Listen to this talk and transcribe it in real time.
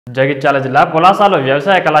జగిత్యాల జిల్లా పులాసాలో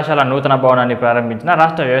వ్యవసాయ కళాశాల నూతన భవనాన్ని ప్రారంభించిన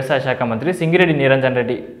రాష్ట్ర వ్యవసాయ శాఖ మంత్రి సింగిరెడ్డి నిరంజన్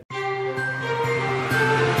రెడ్డి.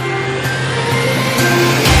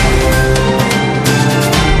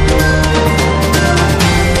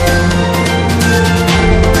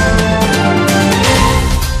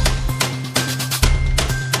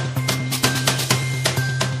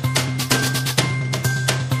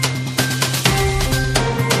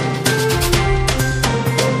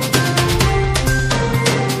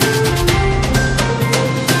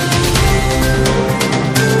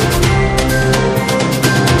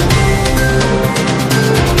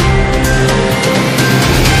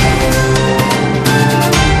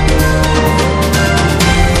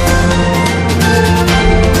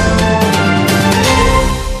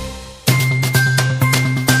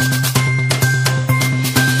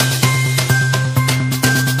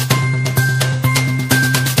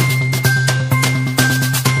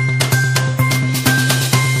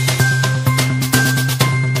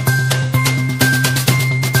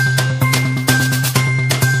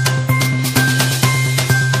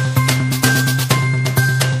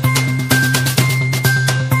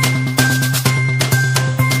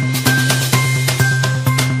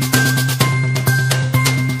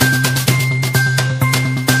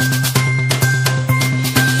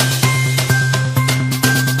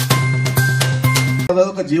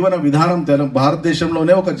 ఒక జీవన విధానం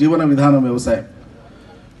భారతదేశంలోనే ఒక జీవన విధానం వ్యవసాయం.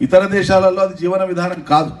 ఇతర దేశాలలో అది జీవన విధానం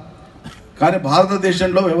కాదు, కానీ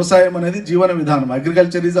భారతదేశంలో వ్యవసాయం అనేది జీవన విధానం.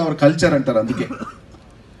 అగ్రికల్చర్ ఈజ్ అవర్ కల్చర్ అంటారు. అందుకే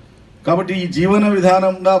కాబట్టి ఈ జీవన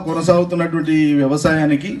విధానంగా కొనసాగుతున్నటువంటి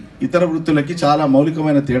వ్యవసాయానికి ఇతర వృత్తులకి చాలా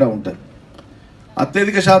మౌలికమైన తేడా ఉంటుంది.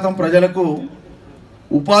 అత్యధిక శాతం ప్రజలకు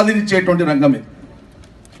ఉపాధినిచ్చేటువంటి రంగం ఇది.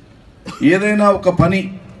 ఏదైనా ఒక పని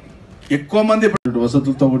ఎక్కువ మంది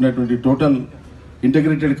వసతులతో ఉన్నటువంటి టోటల్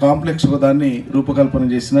ఇంటిగ్రేటెడ్ కాంప్లెక్స్ ఒక దాన్ని రూపకల్పన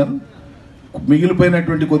చేసినారు.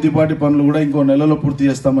 మిగిలిపోయినటువంటి కొద్దిపాటి పనులు కూడా ఇంకో నెలలో పూర్తి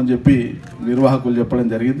చేస్తామని చెప్పి నిర్వాహకులు చెప్పడం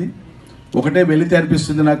జరిగింది. ఒకటే వెలితి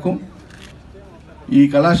అనిపిస్తుంది నాకు, ఈ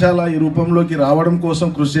కళాశాల ఈ రూపంలోకి రావడం కోసం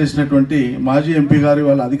కృషి చేసినటువంటి మాజీ ఎంపీ గారు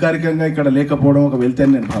వాళ్ళు అధికారికంగా ఇక్కడ లేకపోవడం ఒక వెలితి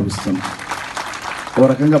అని నేను భావిస్తున్నాను.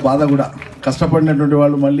 ఓ రకంగా బాధ కూడా. కష్టపడినటువంటి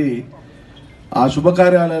వాళ్ళు మళ్ళీ ఆ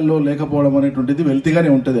శుభకార్యాలయాల్లో లేకపోవడం అనేటువంటిది వెలితిగానే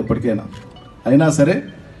ఉంటుంది ఎప్పటికైనా. అయినా సరే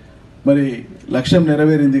మరి లక్ష్యం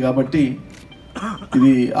నెరవేరింది కాబట్టి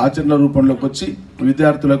ఇది ఆచరణ రూపంలోకి వచ్చి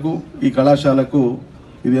విద్యార్థులకు ఈ కళాశాలకు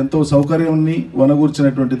ఇది ఎంతో సౌకర్యాన్ని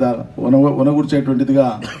వనగూర్చేటువంటిదిగా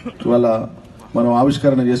ఇవాళ మనం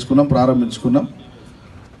ఆవిష్కరణ చేసుకున్నాం, ప్రారంభించుకున్నాం.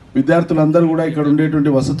 విద్యార్థులందరూ కూడా ఇక్కడ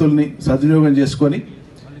ఉండేటువంటి వసతుల్ని సద్వినియోగం చేసుకొని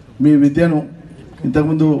మీ విద్యను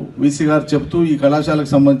ఇంతకుముందు వీసీ గారు చెప్తూ ఈ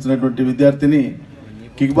కళాశాలకు సంబంధించినటువంటి విద్యార్థిని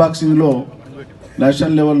కిక్ బాక్సింగ్లో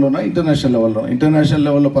నేషనల్ లెవెల్లోనా ఇంటర్నేషనల్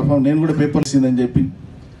లెవెల్లో పర్ఫార్మ్, నేను కూడా పేపర్ ఇచ్చిందని చెప్పి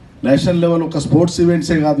నేషనల్ లెవెల్ ఒక స్పోర్ట్స్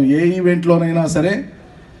ఈవెంట్సే కాదు, ఏ ఈవెంట్లోనైనా సరే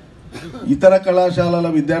ఇతర కళాశాలల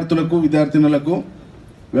విద్యార్థులకు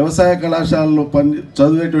వ్యవసాయ కళాశాలలో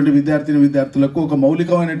చదివేటువంటి విద్యార్థులకు ఒక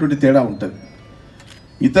మౌలికమైనటువంటి తేడా ఉంటుంది.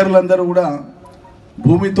 ఇతరులందరూ కూడా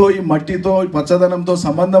భూమితో, ఈ మట్టితో, ఈ పచ్చదనంతో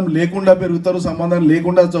సంబంధం లేకుండా పెరుగుతారు, సంబంధం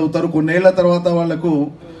లేకుండా చదువుతారు. కొన్నేళ్ల తర్వాత వాళ్లకు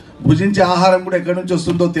భుజించే ఆహారం కూడా ఎక్కడి నుంచి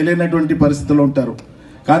వస్తుందో తెలియనటువంటి పరిస్థితుల్లో ఉంటారు.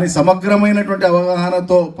 కానీ సమగ్రమైనటువంటి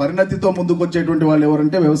అవగాహనతో, పరిణతితో ముందుకు వచ్చేటువంటి వాళ్ళు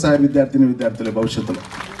ఎవరంటే వ్యవసాయ విద్యార్థులే. భవిష్యత్తులో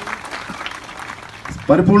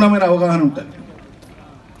పరిపూర్ణమైన అవగాహన ఉంటుంది.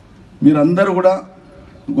 మీరందరూ కూడా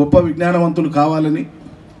గొప్ప విజ్ఞానవంతులు కావాలని,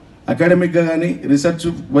 అకాడమిక్గా కానీ రీసెర్చ్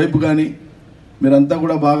వైపు కానీ మీరంతా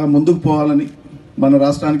కూడా బాగా ముందుకు పోవాలని, మన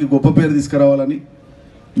రాష్ట్రానికి గొప్ప పేరు తీసుకురావాలని,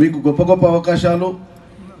 మీకు గొప్ప గొప్ప అవకాశాలు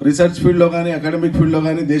రీసెర్చ్ ఫీల్డ్లో కానీ అకాడమిక్ ఫీల్డ్లో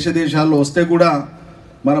కానీ దేశాల్లో వస్తే కూడా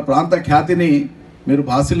మన ప్రాంత ఖ్యాతిని మీరు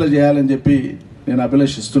భాసిల్ల చేయాలని చెప్పి నేను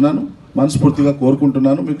అభిలషిస్తున్నాను, మనస్ఫూర్తిగా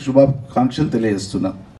కోరుకుంటున్నాను. మీకు శుభాకాంక్షలు తెలియజేస్తున్నాను.